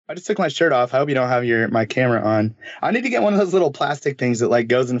I just took my shirt off. I hope you don't have my camera on. I need to get one of those little plastic things that like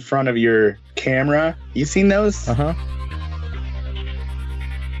goes in front of your camera. You seen those? Uh-huh.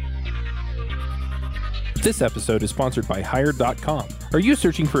 This episode is sponsored by Hired.com. Are you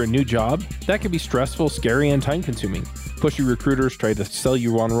searching for a new job? That can be stressful, scary, and time-consuming. Pushy recruiters try to sell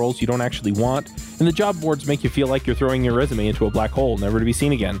you on roles you don't actually want, and the job boards make you feel like you're throwing your resume into a black hole, never to be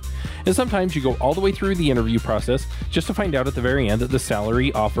seen again. And sometimes you go all the way through the interview process just to find out at the very end that the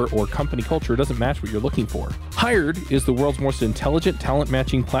salary, offer, or company culture doesn't match what you're looking for. Hired is the world's most intelligent talent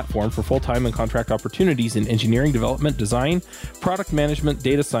matching platform for full-time and contract opportunities in engineering, development, design, product management,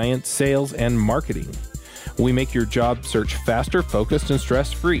 data science, sales, and marketing. We make your job search faster, focused, and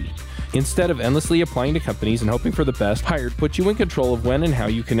stress-free. Instead of endlessly applying to companies and hoping for the best, Hired puts you in control of when and how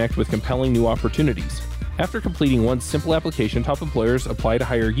you connect with compelling new opportunities. After completing one simple application, top employers apply to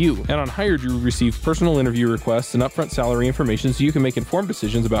hire you. And on Hired, you receive personal interview requests and upfront salary information so you can make informed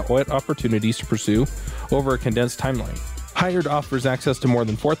decisions about what opportunities to pursue over a condensed timeline. Hired offers access to more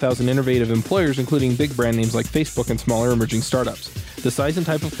than 4,000 innovative employers, including big brand names like Facebook and smaller emerging startups. The size and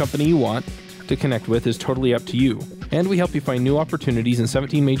type of company you want to connect with is totally up to you. And we help you find new opportunities in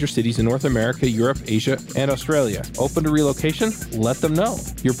 17 major cities in North America, Europe, Asia, and Australia. Open to relocation? Let them know.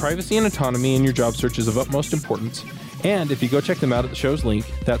 Your privacy and autonomy in your job search is of utmost importance. And if you go check them out at the show's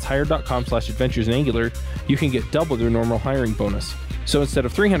link, that's hired.com/adventures in Angular, you can get double your normal hiring bonus. So instead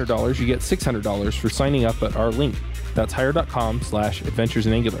of $300, you get $600 for signing up at our link. That's hired.com/adventures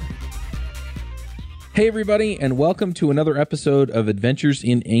in Angular. Hey everybody, and welcome to another episode of Adventures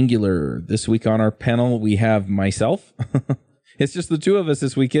in Angular. This week on our panel, we have myself. It's just the two of us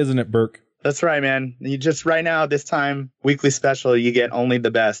this week, isn't it, Burke? That's right, man. You just right now, this time, weekly special, you get only the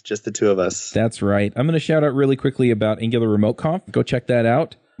best, just the two of us. That's right. I'm going to shout out really quickly about Angular Remote Conf. Go check that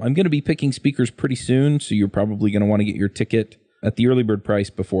out. I'm going to be picking speakers pretty soon, so you're probably going to want to get your ticket at the early bird price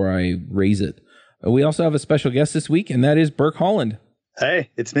before I raise it. We also have a special guest this week, and that is Burke Holland. Hey,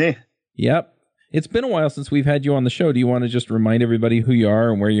 it's me. Yep. It's been a while since we've had you on the show. Do you want to just remind everybody who you are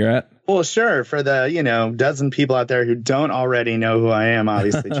and where you're at? Well, sure. For the, dozen people out there who don't already know who I am,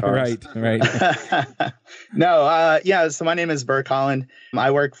 obviously, Charles. Right. So my name is Burke Holland.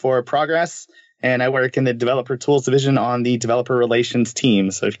 I work for Progress, and I work in the Developer Tools Division on the Developer Relations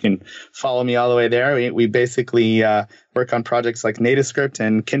team. So if you can follow me all the way there, we basically work on projects like NativeScript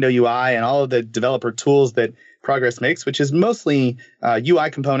and Kendo UI and all of the developer tools that Progress makes, which is mostly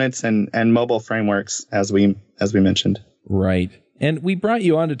UI components and mobile frameworks, as we mentioned. Right. And we brought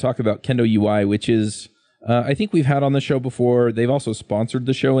you on to talk about Kendo UI, which is, I think we've had on the show before. They've also sponsored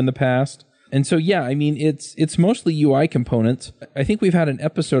the show in the past. And so, yeah, I mean, it's mostly UI components. I think we've had an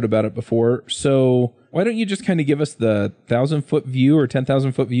episode about it before. So why don't you just kind of give us the 1,000-foot view or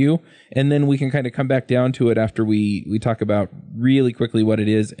 10,000-foot view, and then we can kind of come back down to it after we talk about really quickly what it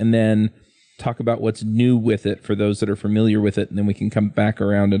is, and then talk about what's new with it for those that are familiar with it, and then we can come back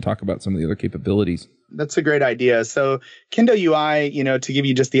around and talk about some of the other capabilities. That's a great idea. So Kendo UI, to give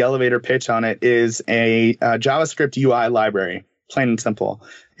you just the elevator pitch on it, is a JavaScript UI library, plain and simple.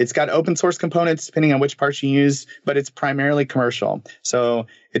 It's got open source components depending on which parts you use, but it's primarily commercial. So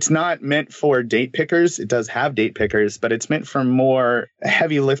it's not meant for date pickers. It does have date pickers, but it's meant for more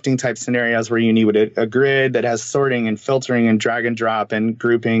heavy lifting type scenarios where you need a grid that has sorting and filtering and drag and drop and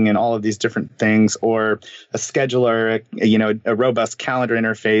grouping and all of these different things, or a scheduler, a robust calendar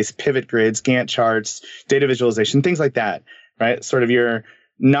interface, pivot grids, Gantt charts, data visualization, things like that, right? Sort of your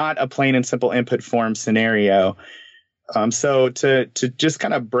not a plain and simple input form scenario. So to just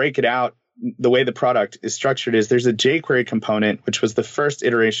kind of break it out, the way the product is structured is there's a jQuery component, which was the first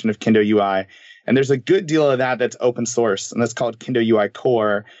iteration of Kendo UI. And there's a good deal of that that's open source, and that's called Kendo UI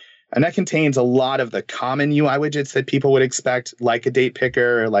Core. And that contains a lot of the common UI widgets that people would expect, like a date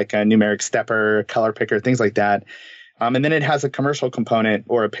picker, like a numeric stepper, color picker, things like that. And then it has a commercial component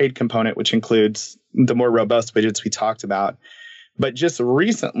or a paid component, which includes the more robust widgets we talked about. But just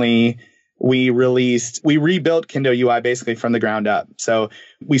recently, we rebuilt Kendo UI basically from the ground up. So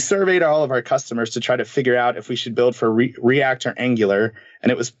we surveyed all of our customers to try to figure out if we should build for React or Angular.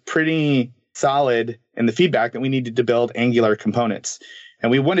 And it was pretty solid in the feedback that we needed to build Angular components.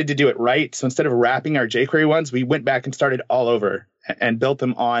 And we wanted to do it right. So instead of wrapping our jQuery ones, we went back and started all over and built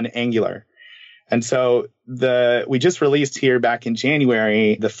them on Angular. And so we just released here back in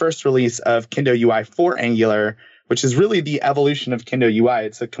January, the first release of Kendo UI for Angular, which is really the evolution of Kendo UI.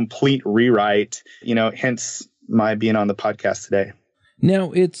 It's a complete rewrite, hence my being on the podcast today.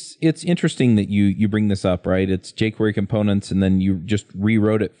 Now, it's interesting that you bring this up, right? It's jQuery components, and then you just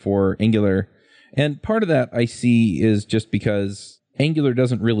rewrote it for Angular. And part of that I see is just because Angular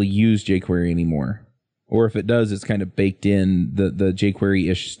doesn't really use jQuery anymore. or if it does, it's kind of baked in the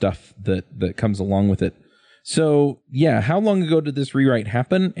jQuery-ish stuff that comes along with it. So yeah, how long ago did this rewrite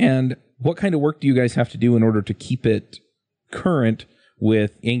happen, and what kind of work do you guys have to do in order to keep it current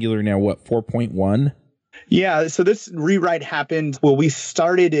with Angular now, 4.1? Yeah, so this rewrite happened, well, we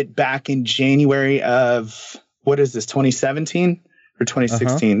started it back in January of, 2017 or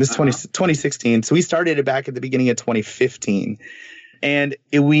 2016? This is 2016. So we started it back at the beginning of 2015. And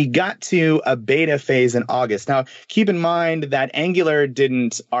we got to a beta phase in August. Now, keep in mind that Angular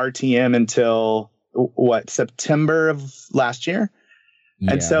didn't RTM until, September of last year?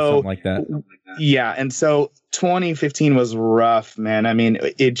 Yeah, and so, something like that. Yeah. And so 2015 was rough, man. I mean,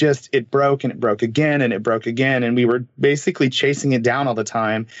 it broke and it broke again and it broke again. And we were basically chasing it down all the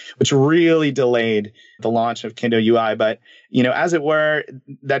time, which really delayed the launch of Kendo UI. But, as it were,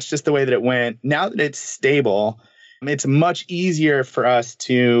 that's just the way that it went. Now that it's stable, it's much easier for us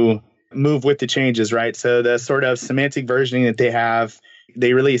to move with the changes, right? So the sort of semantic versioning that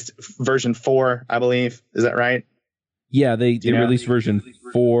they released version 4, I believe. Is that right? Yeah, they released version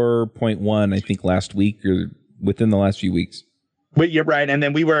 4.1, I think, last week or within the last few weeks. But you're right. And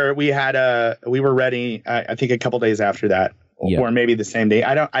then we were ready, I think, a couple days after that, or maybe the same day.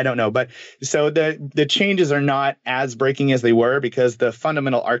 I don't know. But so the changes are not as breaking as they were because the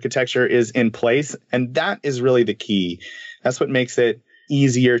fundamental architecture is in place. And that is really the key. That's what makes it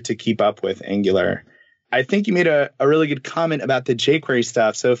easier to keep up with Angular. I think you made a really good comment about the jQuery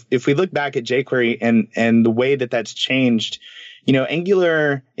stuff. So if we look back at jQuery and the way that that's changed,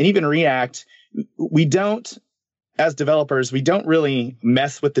 Angular and even React, as developers, we don't really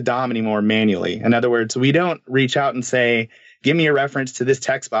mess with the DOM anymore manually. In other words, we don't reach out and say, give me a reference to this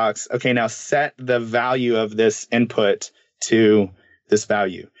text box. Okay, now set the value of this input to this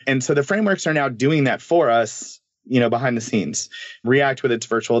value. And so the frameworks are now doing that for us, behind the scenes. React with its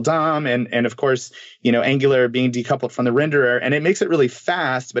virtual DOM and of course, Angular being decoupled from the renderer. And it makes it really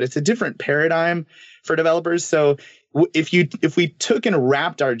fast, but it's a different paradigm for developers. So if we took and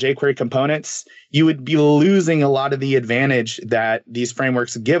wrapped our jQuery components, you would be losing a lot of the advantage that these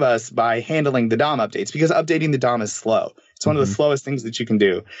frameworks give us by handling the DOM updates, because updating the DOM is slow. It's one of the slowest things that you can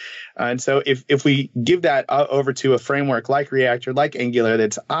do. And so if we give that over to a framework like React or like Angular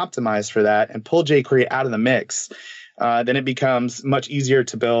that's optimized for that and pull jQuery out of the mix, then it becomes much easier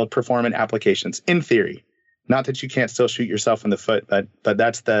to build performant applications, in theory. Not that you can't still shoot yourself in the foot, but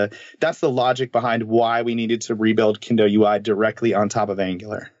that's the logic behind why we needed to rebuild Kendo UI directly on top of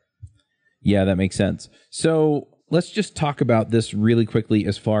Angular. Yeah, that makes sense. So let's just talk about this really quickly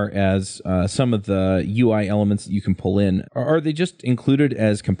as far as some of the UI elements that you can pull in. Are they just included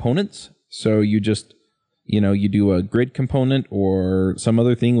as components? So you just, you do a grid component or some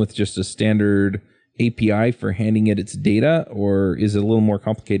other thing with just a standard API for handing it its data? Or is it a little more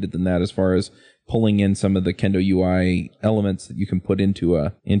complicated than that as far as pulling in some of the Kendo UI elements that you can put into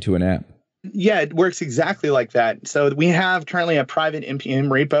an app? Yeah, it works exactly like that. So we have currently a private NPM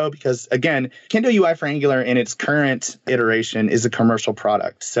repo because, again, Kendo UI for Angular in its current iteration is a commercial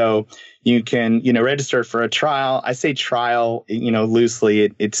product. So you can, register for a trial. I say trial,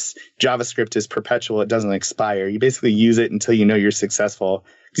 loosely. It's JavaScript is perpetual. It doesn't expire. You basically use it until you know you're successful,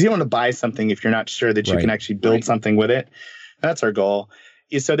 because you don't want to buy something if you're not sure that you can actually build something with it. That's our goal.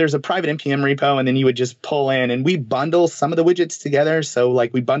 So there's a private NPM repo, and then you would just pull in, and we bundle some of the widgets together. So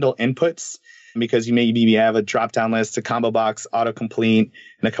like we bundle inputs because you maybe have a drop-down list, a combo box, autocomplete,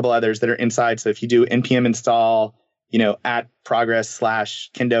 and a couple others that are inside. So if you do npm install, at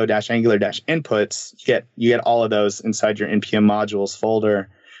progress/kendo-angular-inputs, you get all of those inside your npm modules folder.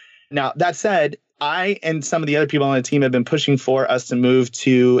 Now, that said, I and some of the other people on the team have been pushing for us to move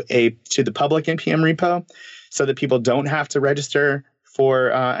to the public npm repo so that people don't have to register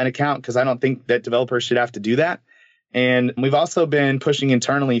for an account, because I don't think that developers should have to do that. And we've also been pushing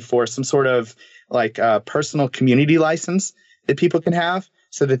internally for some sort of personal community license that people can have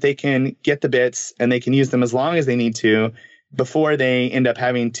so that they can get the bits and they can use them as long as they need to before they end up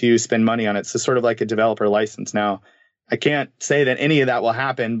having to spend money on it. So sort of like a developer license. Now, I can't say that any of that will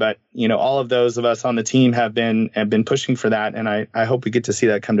happen, but all of those of us on the team have been pushing for that, and I hope we get to see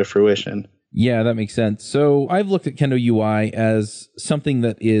that come to fruition. Yeah, that makes sense. So I've looked at Kendo UI as something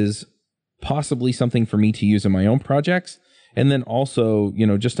that is possibly something for me to use in my own projects. And then also,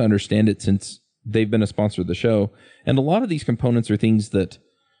 just to understand it, since they've been a sponsor of the show. And a lot of these components are things that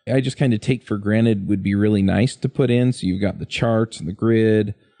I just kind of take for granted would be really nice to put in. So you've got the charts and the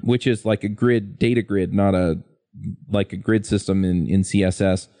grid, which is like a data grid, not like a grid system in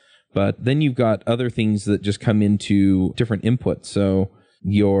CSS. But then you've got other things that just come into different inputs. So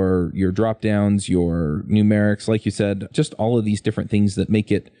your drop downs, your numerics, like you said, just all of these different things that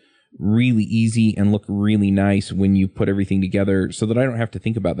make it really easy and look really nice when you put everything together so that I don't have to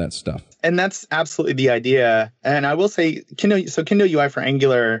think about that stuff. And that's absolutely the idea. And I will say, Kendo UI for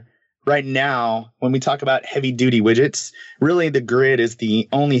Angular right now, when we talk about heavy duty widgets, really the grid is the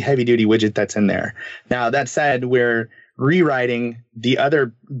only heavy duty widget that's in there. Now, that said, we're rewriting the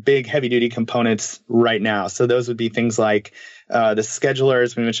other big heavy duty components right now. So those would be things like the scheduler,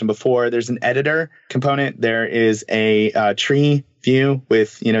 as we mentioned before. There's an editor component. There is a tree view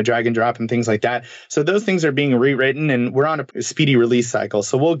with, drag and drop and things like that. So those things are being rewritten, and we're on a speedy release cycle.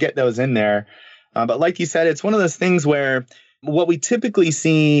 So we'll get those in there. But like you said, it's one of those things where what we typically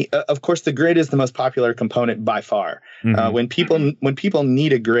see, of course, the grid is the most popular component by far. Mm-hmm. When people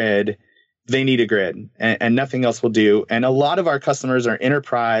need a grid, they need a grid, and nothing else will do. And a lot of our customers are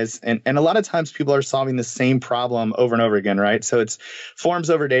enterprise, and a lot of times people are solving the same problem over and over again, right? So it's forms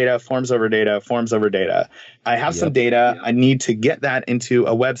over data, forms over data, forms over data. I have some data. I need to get that into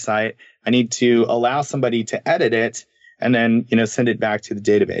a website. I need to allow somebody to edit it and then, send it back to the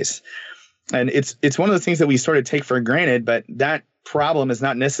database. And it's one of those things that we sort of take for granted, but that problem is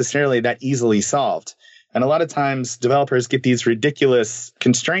not necessarily that easily solved. And a lot of times developers get these ridiculous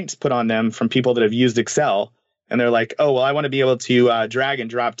constraints put on them from people that have used Excel. And they're like, oh, well, I want to be able to drag and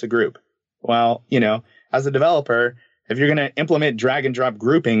drop to group. Well, as a developer, if you're going to implement drag and drop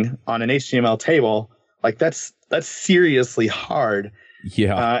grouping on an HTML table, like that's seriously hard.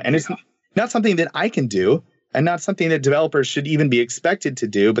 Yeah. And it's not something that I can do, and not something that developers should even be expected to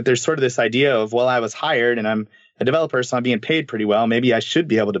do. But there's sort of this idea of, well, I was hired and I'm a developer, so I'm being paid pretty well. Maybe I should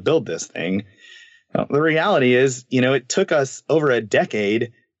be able to build this thing. Well, the reality is, it took us over a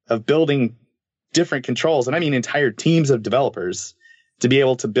decade of building different controls, and I mean entire teams of developers, to be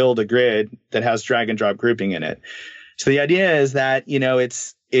able to build a grid that has drag and drop grouping in it. So the idea is that,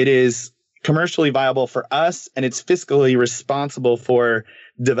 it is commercially viable for us, and it's fiscally responsible for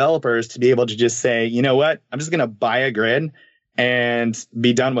developers to be able to just say, you know what, I'm just going to buy a grid and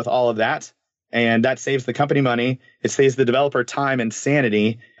be done with all of that. And that saves the company money. It saves the developer time and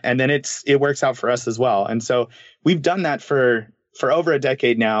sanity. And then it works out for us as well. And so we've done that for over a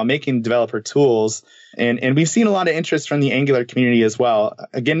decade now, making developer tools. And we've seen a lot of interest from the Angular community as well.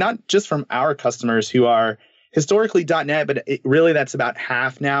 Again, not just from our customers who are historically .NET, but really that's about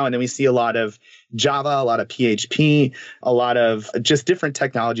half now. And then we see a lot of Java, a lot of PHP, a lot of just different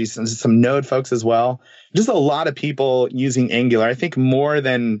technologies, and some Node folks as well. Just a lot of people using Angular. I think more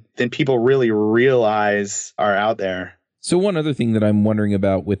than people really realize are out there. So one other thing that I'm wondering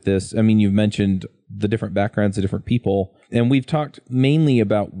about with this, I mean, you've mentioned the different backgrounds of different people, and we've talked mainly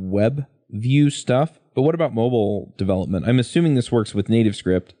about web view stuff, but what about mobile development? I'm assuming this works with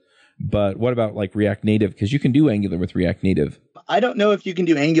NativeScript, but what about like React Native? Because you can do Angular with React Native. I don't know if you can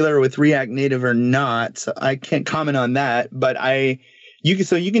do Angular with React Native or not, so I can't comment on that, but you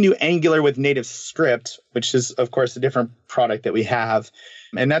can do Angular with NativeScript, which is, of course, a different product that we have.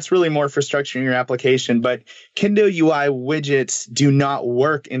 And that's really more for structuring your application. But Kendo UI widgets do not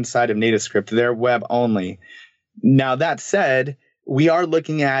work inside of NativeScript. They're web only. Now, that said, we are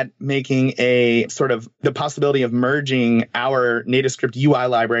looking at making a sort of the possibility of merging our NativeScript UI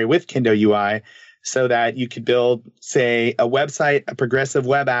library with Kendo UI so that you could build, say, a website, a progressive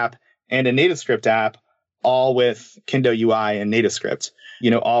web app, and a NativeScript app, all with Kendo UI and NativeScript,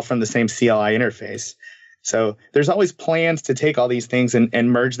 all from the same CLI interface. So there's always plans to take all these things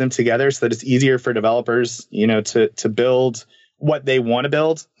and merge them together so that it's easier for developers, to build what they want to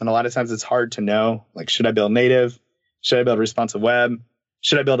build. And a lot of times it's hard to know, like, should I build native? Should I build responsive web?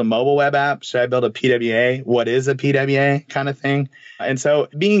 Should I build a mobile web app? Should I build a PWA? What is a PWA kind of thing? And so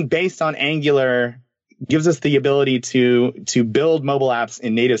being based on Angular gives us the ability to build mobile apps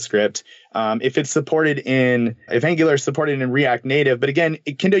in NativeScript. If Angular is supported in React Native, but again,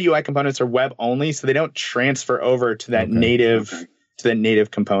 Kendo UI components are web only, so they don't transfer over to that native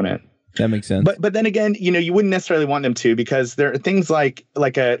component. That makes sense. But then again, you wouldn't necessarily want them to, because there are things like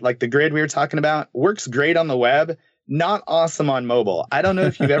the grid we were talking about works great on the web, not awesome on mobile. I don't know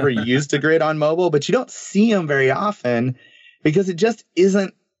if you've ever used a grid on mobile, but you don't see them very often because it just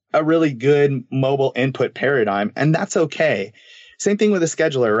isn't a really good mobile input paradigm, and that's okay. Same thing with a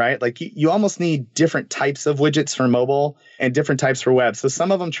scheduler, right? Like you almost need different types of widgets for mobile and different types for web. So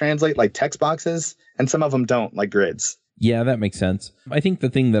some of them translate like text boxes and some of them don't, like grids. Yeah, that makes sense. I think the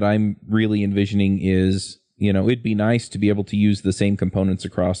thing that I'm really envisioning is, it'd be nice to be able to use the same components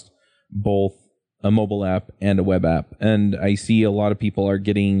across both a mobile app and a web app. And I see a lot of people are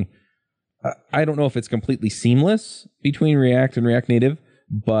getting, I don't know if it's completely seamless between React and React Native,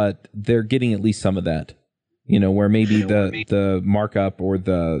 but they're getting at least some of that. where maybe the markup or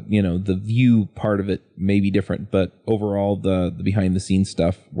the, the view part of it may be different, but overall the behind the scenes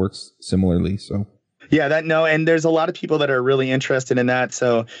stuff works similarly. So. Yeah, and there's a lot of people that are really interested in that.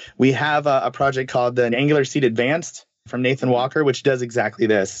 So we have a project called the Angular Seed Advanced from Nathan Walker, which does exactly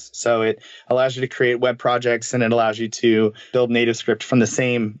this. So it allows you to create web projects, and it allows you to build native script from the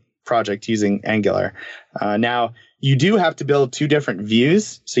same project using Angular. Now, you do have to build two different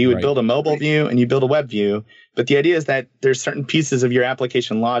views. So you would build a mobile view and you build a web view. But the idea is that there's certain pieces of your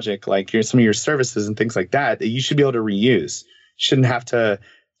application logic, like some of your services and things like that you should be able to reuse. You shouldn't have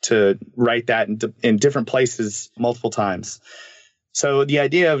to write that in different places multiple times. So the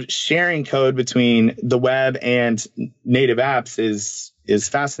idea of sharing code between the web and native apps is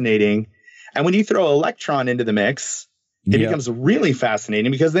fascinating. And when you throw Electron into the mix, it becomes really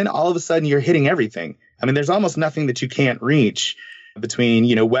fascinating, because then all of a sudden you're hitting everything. I mean, there's almost nothing that you can't reach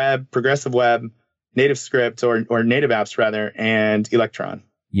between, web, progressive web, native script or native apps rather, and Electron.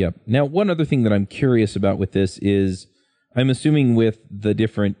 Yep. Now, one other thing that I'm curious about with this is, I'm assuming with the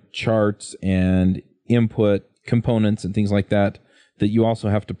different charts and input components and things like that you also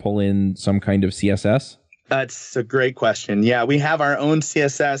have to pull in some kind of CSS? That's a great question. Yeah, we have our own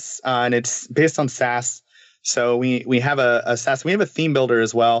CSS, and it's based on Sass. So we have a Sass. We have a theme builder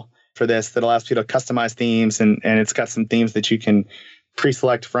as well for this that allows people to customize themes, and it's got some themes that you can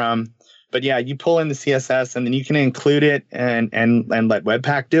pre-select from. But yeah, you pull in the CSS, and then you can include it and let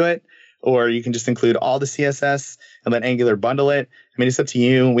Webpack do it, or you can just include all the CSS and let Angular bundle it. I mean, it's up to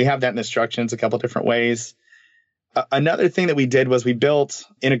you. We have that in instructions a couple different ways. Another thing that we did was we built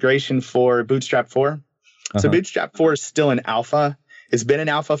integration for Bootstrap 4. So Bootstrap 4 is still in alpha. It's been in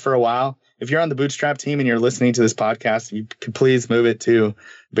alpha for a while. If you're on the Bootstrap team and you're listening to this podcast, you could please move it to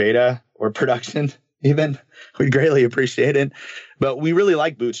beta or production even. We'd greatly appreciate it. But we really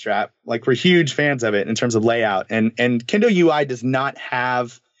like Bootstrap. Like, we're huge fans of it in terms of layout. And Kendo UI does not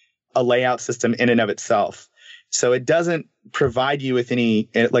have a layout system in and of itself. So it doesn't provide you with any,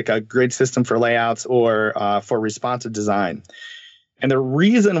 like a grid system for layouts or for responsive design. And the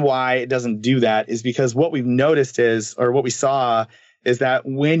reason why it doesn't do that is because what we've noticed is, or what we saw is that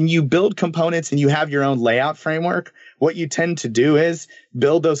when you build components and you have your own layout framework, what you tend to do is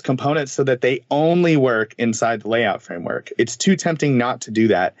build those components so that they only work inside the layout framework. It's too tempting not to do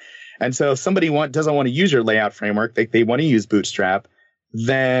that. And so if somebody doesn't want to use your layout framework, they want to use Bootstrap,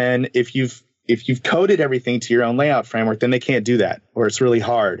 then if you've coded everything to your own layout framework, then they can't do that, or it's really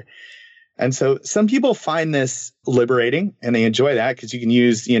hard. And so some people find this liberating and they enjoy that because you can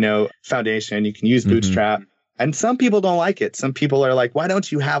use, Foundation, you can use Bootstrap. And some people don't like it. Some people are like, why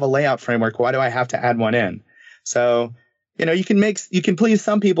don't you have a layout framework? Why do I have to add one in? So, you can please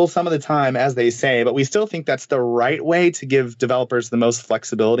some people some of the time, as they say, but we still think that's the right way to give developers the most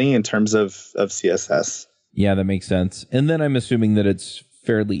flexibility in terms of CSS. Yeah, that makes sense. And then I'm assuming that it's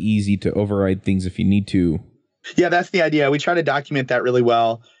fairly easy to override things if you need to. Yeah, that's the idea. We try to document that really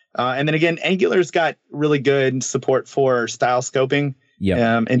well. And then again, Angular's got really good support for style scoping.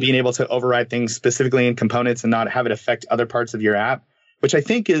 And being able to override things specifically in components and not have it affect other parts of your app, which I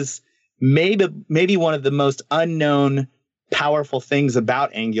think is maybe one of the most unknown powerful things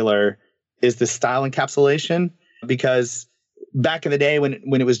about Angular is the style encapsulation. Because back in the day when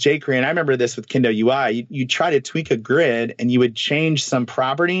it was jQuery, and I remember this with Kendo UI, you try to tweak a grid and you would change some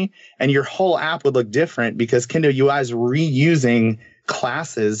property and your whole app would look different because Kendo UI is reusing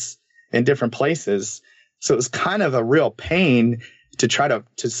classes in different places. So it was kind of a real pain to try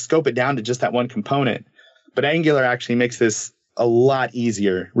to scope it down to just that one component. But Angular actually makes this a lot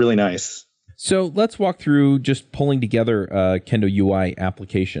easier. Really nice. So let's walk through just pulling together a Kendo UI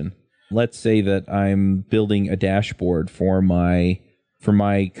application. Let's say that I'm building a dashboard for my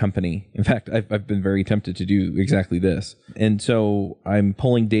company. In fact, I've been very tempted to do exactly this. And so I'm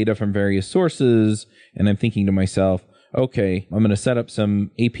pulling data from various sources, and I'm thinking to myself, okay, I'm going to set up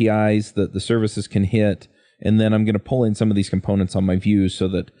some APIs that the services can hit, and then I'm going to pull in some of these components on my views so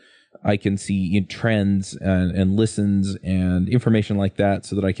that I can see trends and listens and information like that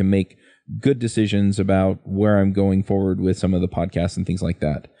so that I can make good decisions about where I'm going forward with some of the podcasts and things like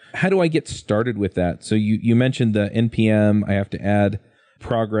that. How do I get started with that? So you mentioned the NPM. I have to add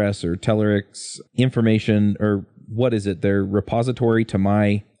Progress or Telerik information, or what is it? Their repository to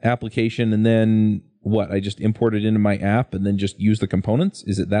my application, and then what? I just import it into my app and then just use the components?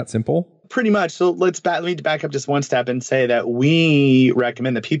 Is it that simple? Pretty much. So let me back up just one step and say that we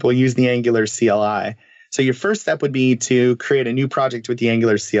recommend that people use the Angular CLI. So your first step would be to create a new project with the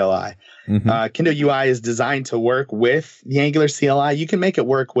Angular CLI. Kendo UI is designed to work with the Angular CLI. You can make it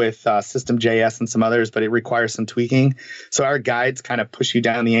work with System.js and some others, but it requires some tweaking. So our guides kind of push you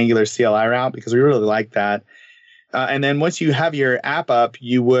down the Angular CLI route because we really like that. And then once you have your app up,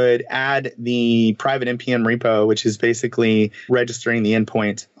 you would add the private NPM repo, which is basically registering the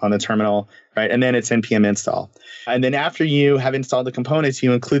endpoint on the terminal, right? And then it's NPM install. And then after you have installed the components,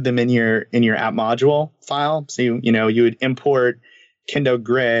 you include them in your app module file. So you would import Kendo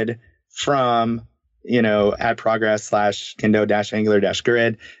grid from add progress / Kendo -Angular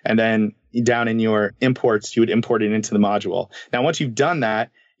 -grid, and then down in your imports, you would import it into the module. Now, once you've done that,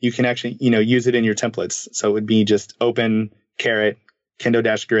 you can actually, use it in your templates. So it would be just open caret Kendo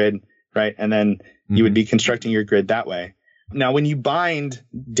 -grid, right? And then you would be constructing your grid that way. Now, when you bind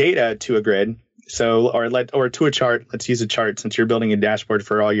data to a grid, or to a chart, let's use a chart since you're building a dashboard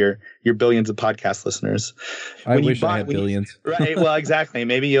for all your billions of podcast listeners. I wish I had billions. Right. Well, exactly.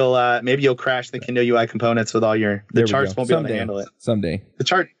 Maybe you'll crash the Kendo UI components with all the charts won't be able to handle it. Someday.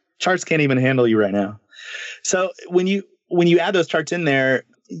 The charts can't even handle you right now. So when you add those charts in there,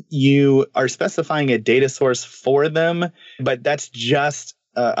 you are specifying a data source for them, but that's just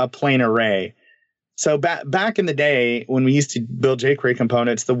a plain array. So back in the day when we used to build jQuery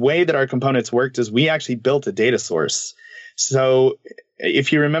components, the way that our components worked is we actually built a data source. So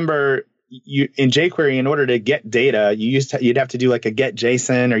if you remember, in jQuery, in order to get data, you'd have to do like a get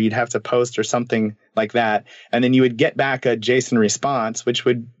JSON, or you'd have to post or something like that, and then you would get back a JSON response, which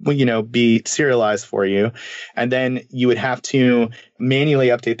would be serialized for you, and then you would have to manually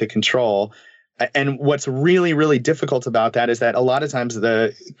update the control. And what's really, really difficult about that is that a lot of times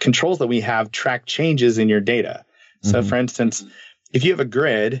the controls that we have track changes in your data. So for instance, if you have a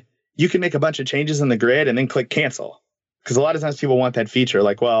grid, you can make a bunch of changes in the grid and then click cancel. Because a lot of times people want that feature,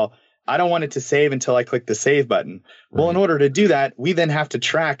 like, well, I don't want it to save until I click the save button. Well, in order to do that, we then have to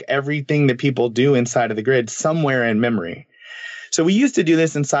track everything that people do inside of the grid somewhere in memory. So we used to do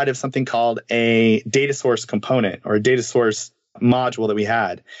this inside of something called a data source component, or a data source module that we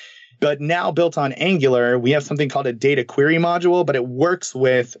had. But now built on Angular, we have something called a data query module, but it works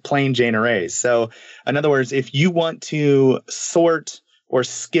with plain Jane arrays. So in other words, if you want to sort or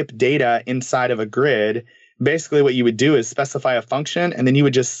skip data inside of a grid, basically what you would do is specify a function, and then you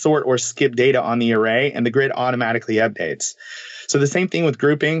would just sort or skip data on the array, and the grid automatically updates. So the same thing with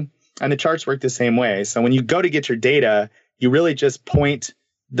grouping, and the charts work the same way. So when you go to get your data, you really just point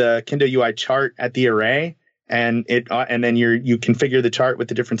the Kendo UI chart at the array, and then you configure the chart with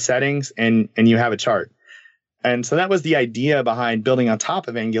the different settings, and you have a chart. And so that was the idea behind building on top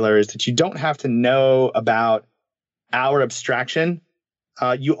of Angular, is that you don't have to know about our abstraction.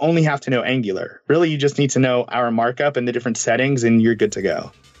 You only have to know Angular. Really, you just need to know our markup and the different settings, and you're good to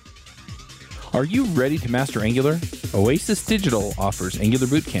go. Are you ready to master Angular? Oasis Digital offers Angular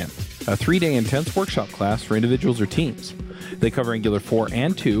Bootcamp, a 3-day intense workshop class for individuals or teams. They cover Angular 4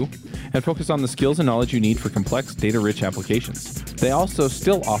 and 2 and focus on the skills and knowledge you need for complex, data-rich applications. They also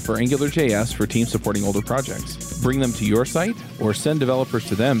still offer AngularJS for teams supporting older projects. Bring them to your site or send developers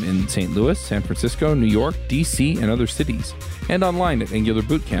to them in St. Louis, San Francisco, New York, DC, and other cities, and online at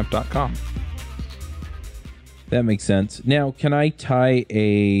angularbootcamp.com. That makes sense. Now, can I tie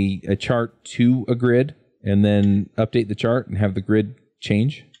a chart to a grid and then update the chart and have the grid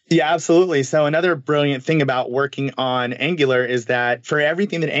change? Yeah, absolutely. So another brilliant thing about working on Angular is that for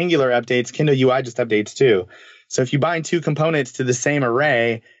everything that Angular updates, Kendo UI just updates too. So if you bind two components to the same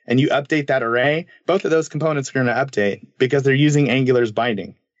array and you update that array, both of those components are going to update because they're using Angular's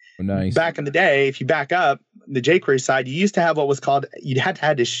binding. Nice. Back in the day, if you back up the jQuery side, you used to have what was called, you had to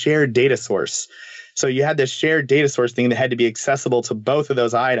have this shared data source. So you had this shared data source thing that had to be accessible to both of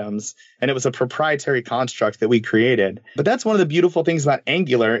those items, and it was a proprietary construct that we created. But that's one of the beautiful things about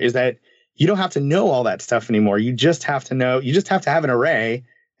Angular, is that you don't have to know all that stuff anymore. You just have to have an array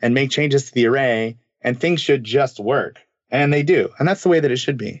and make changes to the array, and things should just work. And they do. And that's the way that it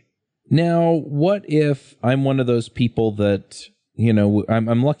should be. Now, what if I'm one of those people that,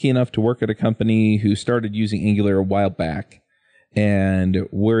 I'm lucky enough to work at a company who started using Angular a while back, and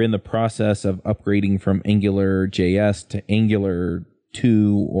we're in the process of upgrading from AngularJS to Angular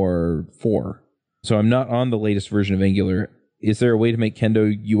 2 or 4. So I'm not on the latest version of Angular. Is there a way to make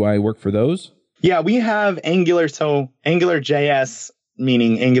Kendo UI work for those? Yeah, we have Angular. So AngularJS,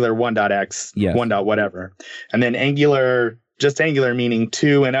 meaning Angular 1.x, yes. 1. Whatever. And then Angular, just Angular, meaning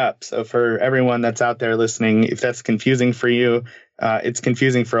 2 and up. So for everyone that's out there listening, if that's confusing for you, it's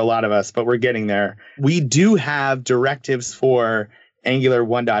confusing for a lot of us, but we're getting there. We do have directives for Angular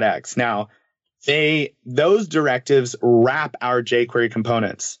 1.x. Now, those directives wrap our jQuery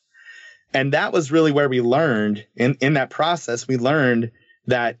components. And that was really where we learned, in that process, we learned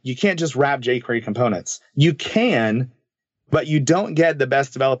that you can't just wrap jQuery components. You can, but you don't get the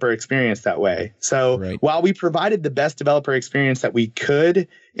best developer experience that way. So while we provided the best developer experience that we could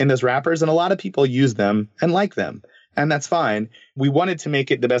in those wrappers, and a lot of people use them and like them, and that's fine, we wanted to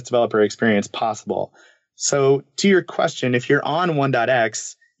make it the best developer experience possible. So to your question, if you're on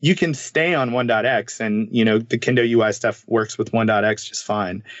 1.x, you can stay on 1.x, and the Kendo UI stuff works with 1.x just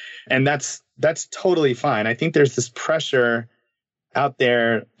fine. And that's totally fine. I think there's this pressure out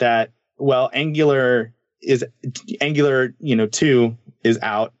there that, well, Angular 2 is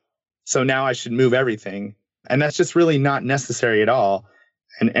out, so now I should move everything. And that's just really not necessary at all.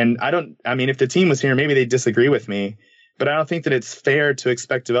 And if the team was here, maybe they disagree with me, but I don't think that it's fair to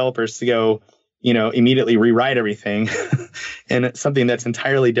expect developers to go, immediately rewrite everything in something that's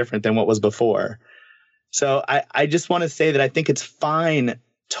entirely different than what was before. So I just want to say that I think it's fine,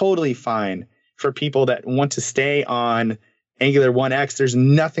 totally fine for people that want to stay on Angular 1X. There's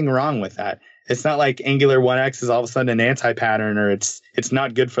nothing wrong with that. It's not like Angular 1X is all of a sudden an anti-pattern or it's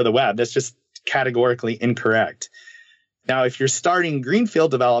not good for the web. That's just categorically incorrect. Now, if you're starting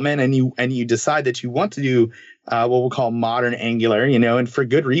greenfield development and you decide that you want to do what we'll call modern Angular, and for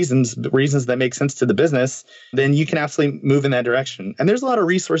good reasons that make sense to the business, then you can absolutely move in that direction. And there's a lot of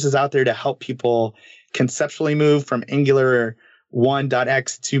resources out there to help people conceptually move from Angular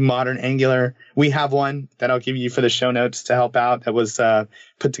 1.x to modern Angular. We have one that I'll give you for the show notes to help out that was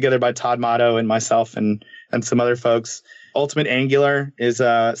put together by Todd Motto and myself and some other folks. Ultimate Angular is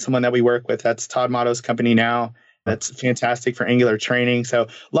someone that we work with. That's Todd Motto's company now. That's fantastic for Angular training. So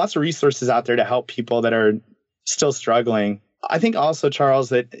lots of resources out there to help people that are still struggling. I think also, Charles,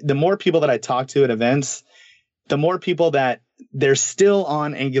 that the more people that I talk to at events, the more people that they're still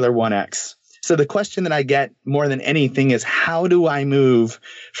on Angular 1X. So the question that I get more than anything is, how do I move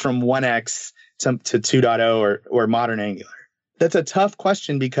from 1X to 2.0 or modern Angular? That's a tough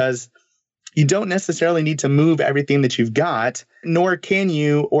question because you don't necessarily need to move everything that you've got, nor can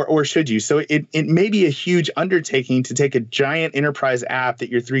you or should you. So it may be a huge undertaking to take a giant enterprise app that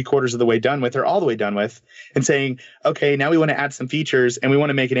you're 3/4 of the way done with or all the way done with and saying, okay, now we want to add some features and we want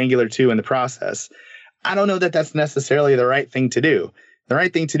to make it Angular 2 in the process. I don't know that that's necessarily the right thing to do. The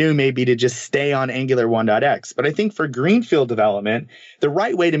right thing to do may be to just stay on Angular 1.x. But I think for greenfield development, the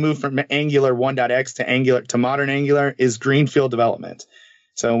right way to move from Angular 1.x to modern Angular is greenfield development.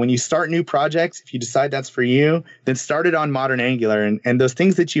 So when you start new projects, if you decide that's for you, then start it on modern Angular. And those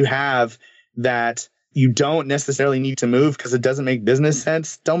things that you have that you don't necessarily need to move because it doesn't make business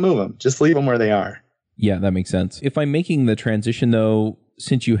sense, don't move them. Just leave them where they are. Yeah, that makes sense. If I'm making the transition, though,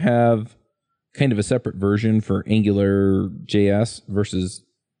 since you have kind of a separate version for Angular JS versus,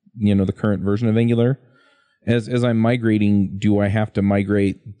 the current version of Angular, as I'm migrating, do I have to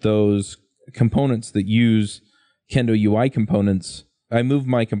migrate those components that use Kendo UI components? I move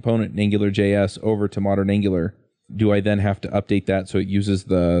my component in Angular JS over to modern Angular. Do I then have to update that so it uses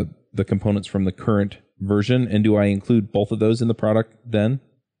the components from the current version? And do I include both of those in the product then?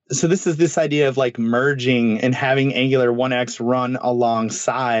 So this is this idea of like merging and having Angular 1X run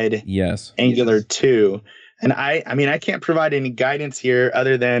alongside Angular 2. And I can't provide any guidance here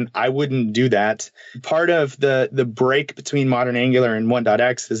other than I wouldn't do that. Part of the break between modern Angular and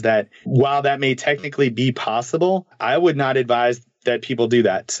 1.x is that while that may technically be possible, I would not advise that people do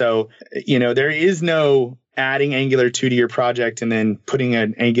that. So, there is no adding Angular 2 to your project and then putting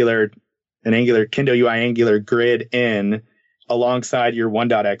an Angular Kendo UI Angular grid in alongside your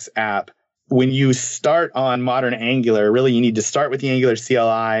 1.x app. When you start on modern Angular, really you need to start with the Angular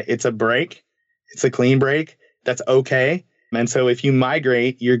CLI. It's a break. It's a clean break. That's okay. And so if you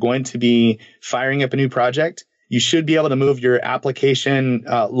migrate, you're going to be firing up a new project. You should be able to move your application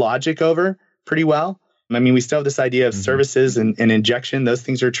logic over pretty well. We still have this idea of services and injection. Those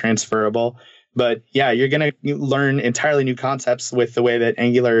things are transferable. But yeah, you're going to learn entirely new concepts with the way that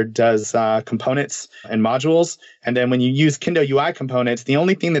Angular does components and modules. And then when you use Kendo UI components, the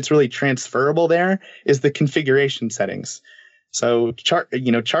only thing that's really transferable there is the configuration settings. So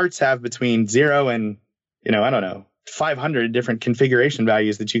charts have between 0 and, 500 different configuration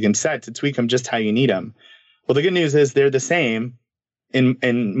values that you can set to tweak them just how you need them. Well, the good news is they're the same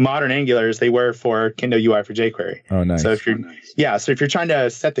in modern Angular as they were for Kendo UI for jQuery. Oh, nice. So if you're trying to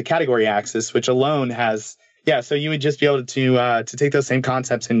set the category axis, which alone has, so you would just be able to take those same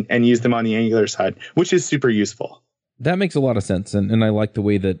concepts and use them on the Angular side, which is super useful. That makes a lot of sense, and I like the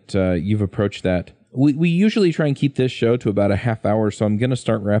way that you've approached that. We usually try and keep this show to about a half hour, so I'm going to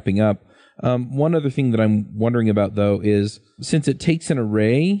start wrapping up. One other thing that I'm wondering about, though, is since it takes an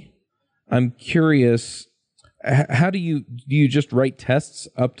array, I'm curious, how do you just write tests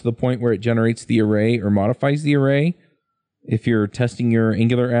up to the point where it generates the array or modifies the array if you're testing your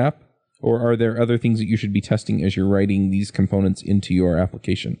Angular app? Or are there other things that you should be testing as you're writing these components into your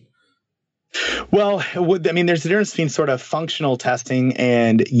application? Well, I mean, there's a difference between sort of functional testing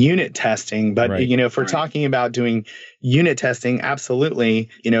and unit testing. But, Right. if we're talking about doing unit testing, absolutely,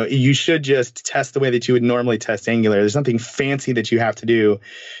 you should just test the way that you would normally test Angular. There's nothing fancy that you have to do.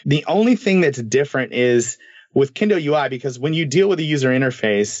 The only thing that's different is with Kendo UI, because when you deal with a user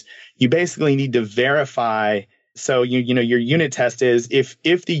interface, you basically need to verify. So, your unit test is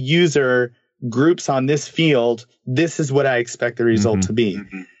if the user groups on this field, this is what I expect the result to be.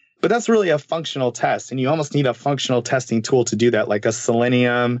 But that's really a functional test, and you almost need a functional testing tool to do that, like a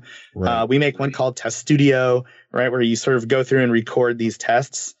Selenium. Right. We make one called Test Studio, right, where you sort of go through and record these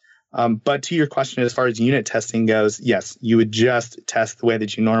tests. But to your question, as far as unit testing goes, yes, you would just test the way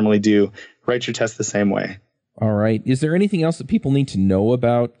that you normally do. Write your test the same way. All right. Is there anything else that people need to know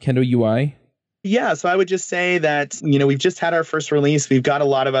about Kendo UI? Yeah, so I would just say that, we've just had our first release. We've got a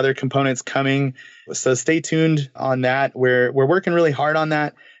lot of other components coming. So stay tuned on that. We're working really hard on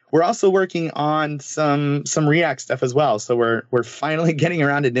that. We're also working on some React stuff as well. So we're finally getting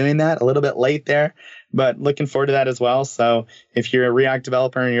around to doing that. A little bit late there, but looking forward to that as well. So if you're a React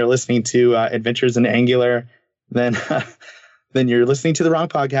developer and you're listening to Adventures in Angular, then then you're listening to the wrong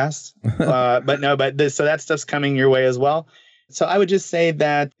podcast. So that stuff's coming your way as well. So I would just say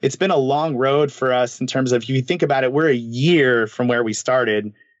that it's been a long road for us in terms of, if you think about it, we're a year from where we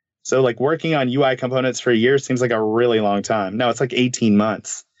started. So like working on UI components for a year seems like a really long time. No, it's like 18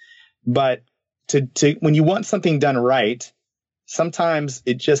 months. But to when you want something done right, sometimes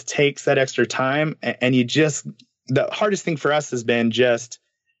it just takes that extra time. And the hardest thing for us has been just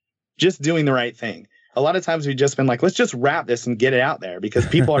doing the right thing. A lot of times we've just been like, let's just wrap this and get it out there because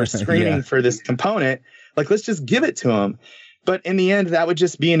people are screaming for this component. Like, let's just give it to them. But in the end, that would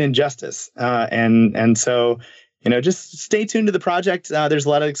just be an injustice. And so, just stay tuned to the project. There's a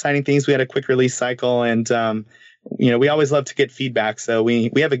lot of exciting things. We had a quick release cycle, and we always love to get feedback. So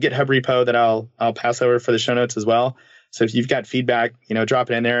we have a GitHub repo that I'll pass over for the show notes as well. So if you've got feedback, drop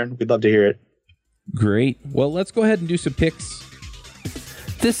it in there. We'd love to hear it. Great. Well, let's go ahead and do some picks.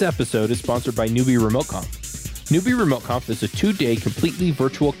 This episode is sponsored by Newbie RemoteConf. Newbie RemoteConf is a 2-day completely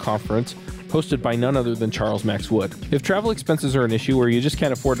virtual conference hosted by none other than Charles Max Wood. If travel expenses are an issue or you just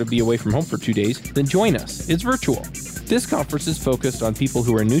can't afford to be away from home for 2 days, then join us. It's virtual. This conference is focused on people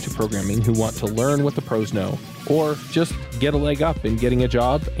who are new to programming who want to learn what the pros know, or just get a leg up in getting a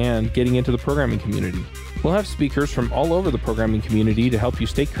job and getting into the programming community. We'll have speakers from all over the programming community to help you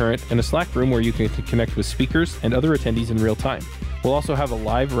stay current, and a Slack room where you can connect with speakers and other attendees in real time. We'll also have a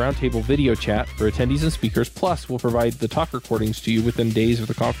live roundtable video chat for attendees and speakers, plus we'll provide the talk recordings to you within days of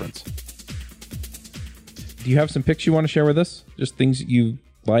the conference. Do you have some picks you want to share with us? Just things that you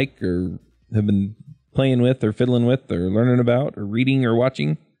like or have been playing with or fiddling with or learning about or reading or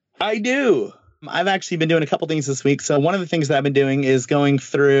watching? I do. I've actually been doing a couple things this week. So one of the things that I've been doing is going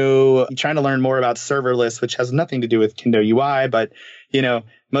through trying to learn more about serverless, which has nothing to do with Kendo UI, but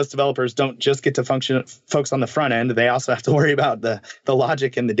most developers don't just get to focus on the front end. They also have to worry about the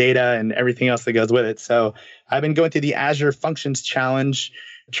logic and the data and everything else that goes with it. So I've been going through the Azure Functions Challenge,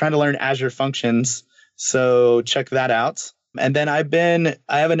 trying to learn Azure Functions. So check that out. And then I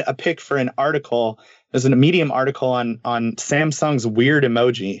have a pick for an article. There's a Medium article on Samsung's weird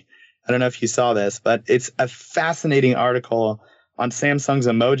emoji. I don't know if you saw this, but it's a fascinating article on Samsung's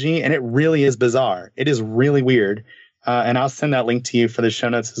emoji, and it really is bizarre. It is really weird. And I'll send that link to you for the show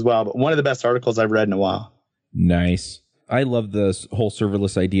notes as well. But one of the best articles I've read in a while. Nice. I love this whole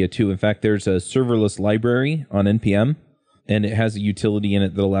serverless idea too. In fact, there's a serverless library on NPM, and it has a utility in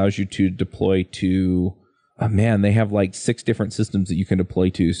it that allows you to deploy to, they have like 6 different systems that you can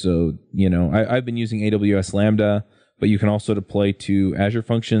deploy to. So, I've been using AWS Lambda, but you can also deploy to Azure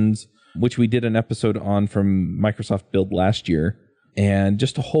Functions, which we did an episode on from Microsoft Build last year, and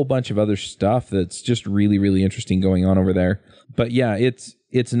just a whole bunch of other stuff that's just really, really interesting going on over there. But yeah, it's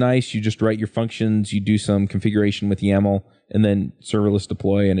nice. You just write your functions, you do some configuration with YAML, and then serverless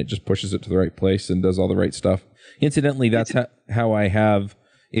deploy, and it just pushes it to the right place and does all the right stuff. Incidentally, that's how I have,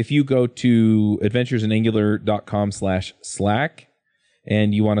 if you go to adventuresinangular.com/Slack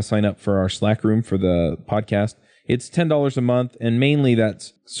and you want to sign up for our Slack room for the podcast, it's $10 a month, and mainly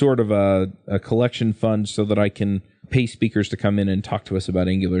that's sort of a collection fund so that I can pay speakers to come in and talk to us about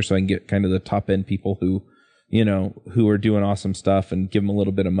Angular, so I can get kind of the top end people who are doing awesome stuff and give them a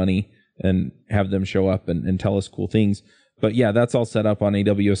little bit of money and have them show up and tell us cool things. But yeah, that's all set up on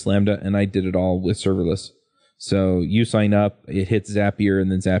AWS Lambda, and I did it all with serverless. So you sign up, it hits Zapier,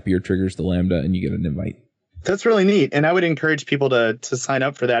 and then Zapier triggers the Lambda, and you get an invite. That's really neat. And I would encourage people to sign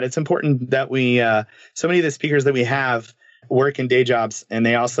up for that. It's important that we, so many of the speakers that we have, work in day jobs and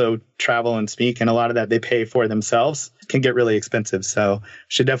they also travel and speak, and a lot of that they pay for themselves, can get really expensive. So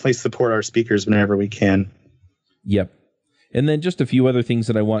should definitely support our speakers whenever we can. Yep. And then just a few other things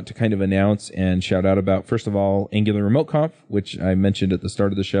that I want to kind of announce and shout out about. First of all, Angular Remote Conf, which I mentioned at the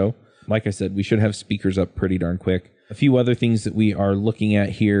start of the show. Like I said, we should have speakers up pretty darn quick. A few other things that we are looking at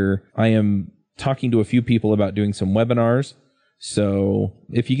here. I am talking to a few people about doing some webinars. So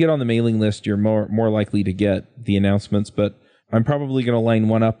if you get on the mailing list, you're more likely to get the announcements. But I'm probably going to line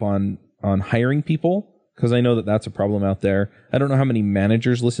one up on hiring people, because I know that that's a problem out there. I don't know how many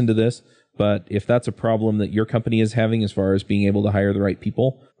managers listen to this, but if that's a problem that your company is having as far as being able to hire the right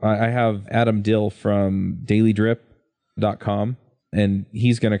people, I have Adam Dill from dailydrip.com, and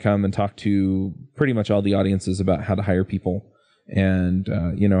he's going to come and talk to pretty much all the audiences about how to hire people and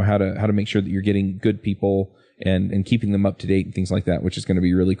how to make sure that you're getting good people and keeping them up to date and things like that, which is going to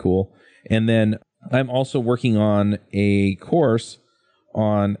be really cool. And then I'm also working on a course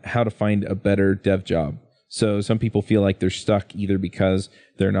on how to find a better dev job. So some people feel like they're stuck either because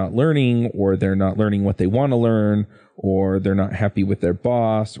they're not learning, or they're not learning what they want to learn, or they're not happy with their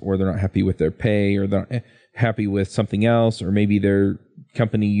boss, or they're not happy with their pay, or they're not happy with something else, or maybe their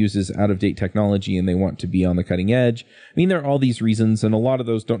company uses out-of-date technology and they want to be on the cutting edge. I mean, there are all these reasons, and a lot of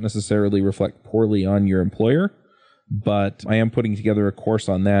those don't necessarily reflect poorly on your employer, but I am putting together a course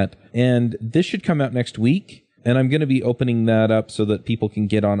on that, and this should come out next week, and I'm going to be opening that up so that people can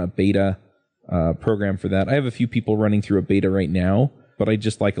get on a beta program for that. I have a few people running through a beta right now, but I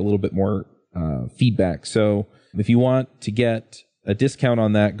just like a little bit more feedback. So if you want to get a discount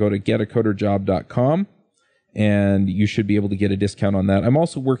on that, go to getacoderjob.com and you should be able to get a discount on that. I'm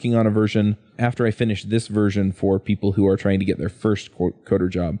also working on a version after I finish this version for people who are trying to get their first coder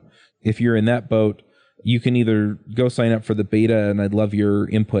job. If you're in that boat, you can either go sign up for the beta, and I'd love your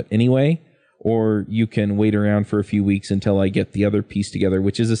input anyway, or you can wait around for a few weeks until I get the other piece together,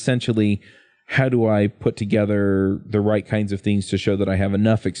 which is essentially how do I put together the right kinds of things to show that I have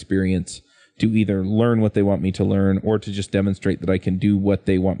enough experience to either learn what they want me to learn, or to just demonstrate that I can do what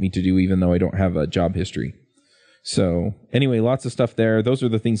they want me to do even though I don't have a job history. So anyway, lots of stuff there. Those are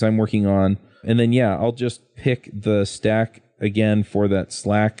the things I'm working on. And then, I'll just pick the stack again for that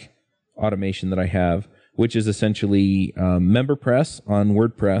Slack automation that I have, which is essentially MemberPress on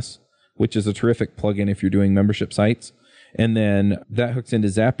WordPress, which is a terrific plugin if you're doing membership sites. And then that hooks into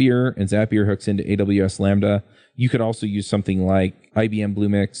Zapier, and Zapier hooks into AWS Lambda. You could also use something like IBM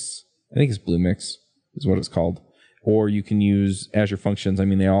Bluemix. I think it's Bluemix is what it's called. Or you can use Azure Functions. I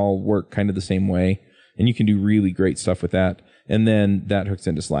mean, they all work kind of the same way, and you can do really great stuff with that. And then that hooks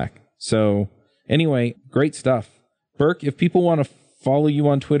into Slack. So anyway, great stuff. Burke, if people want to follow you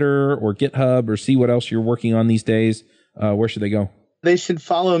on Twitter or GitHub or see what else you're working on these days, where should they go? They should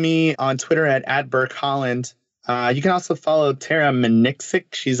follow me on Twitter at Burke Holland. You can also follow Tara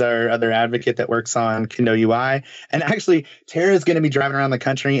Menixic. She's our other advocate that works on Kendo UI. And actually, Tara is going to be driving around the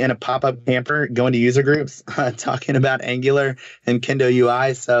country in a pop-up camper, going to user groups, talking about Angular and Kendo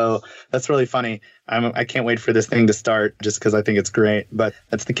UI. So that's really funny. I can't wait for this thing to start just because I think it's great. But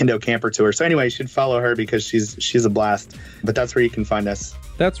that's the Kendo Camper Tour. So anyway, you should follow her because she's a blast. But that's where you can find us.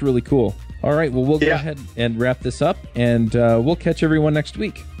 That's really cool. All right. Well, we'll go ahead and wrap this up, and we'll catch everyone next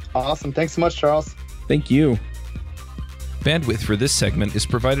week. Awesome. Thanks so much, Charles. Thank you. Bandwidth for this segment is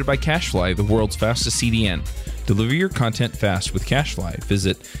provided by CacheFly, the world's fastest CDN. Deliver your content fast with CacheFly.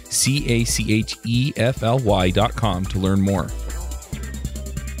 Visit CACHEFLY.com to learn more.